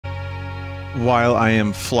While I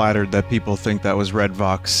am flattered that people think that was Red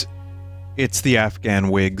Vox, it's the Afghan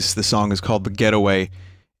Whigs. The song is called The Getaway.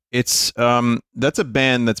 It's that's a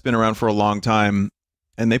band that's been around for a long time,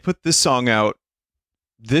 and they put this song out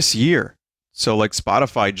this year. So like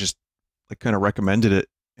Spotify just like kind of recommended it,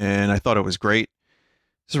 and I thought it was great.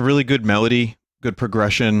 It's a really good melody, good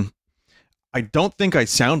progression. I don't think I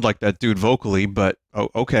sound like that dude vocally, but oh,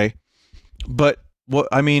 okay. But what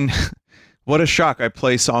I mean, what a shock! I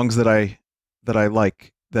play songs that I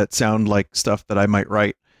like that sound like stuff that I might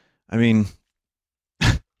write. I mean,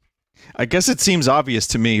 I guess it seems obvious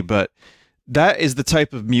to me, but that is the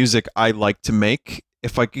type of music I like to make.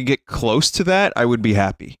 If I could get close to that, I would be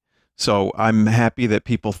happy. So I'm happy that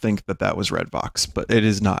people think that that was Red Vox, but it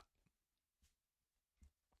is not.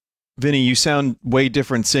 Vinny, you sound way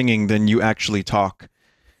different singing than you actually talk.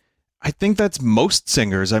 I think that's most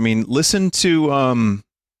singers. I mean, listen to an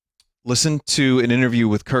interview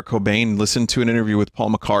with Kurt Cobain, listen to an interview with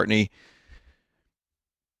Paul McCartney.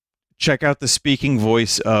 Check out the speaking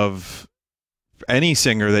voice of any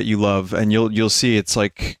singer that you love, and you'll see it's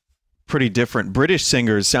like pretty different. British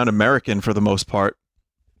singers sound American for the most part.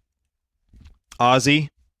 Ozzy,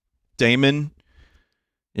 Damon,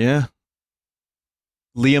 yeah.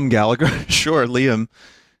 Liam Gallagher, sure, Liam.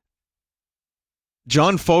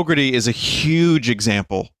 John Fogerty is a huge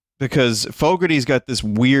example because Fogerty's got this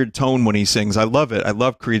weird tone when he sings. I love it. I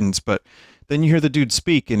love Credence, but then you hear the dude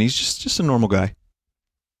speak, and he's just a normal guy.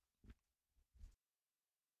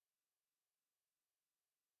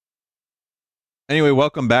 Anyway,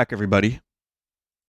 welcome back, everybody.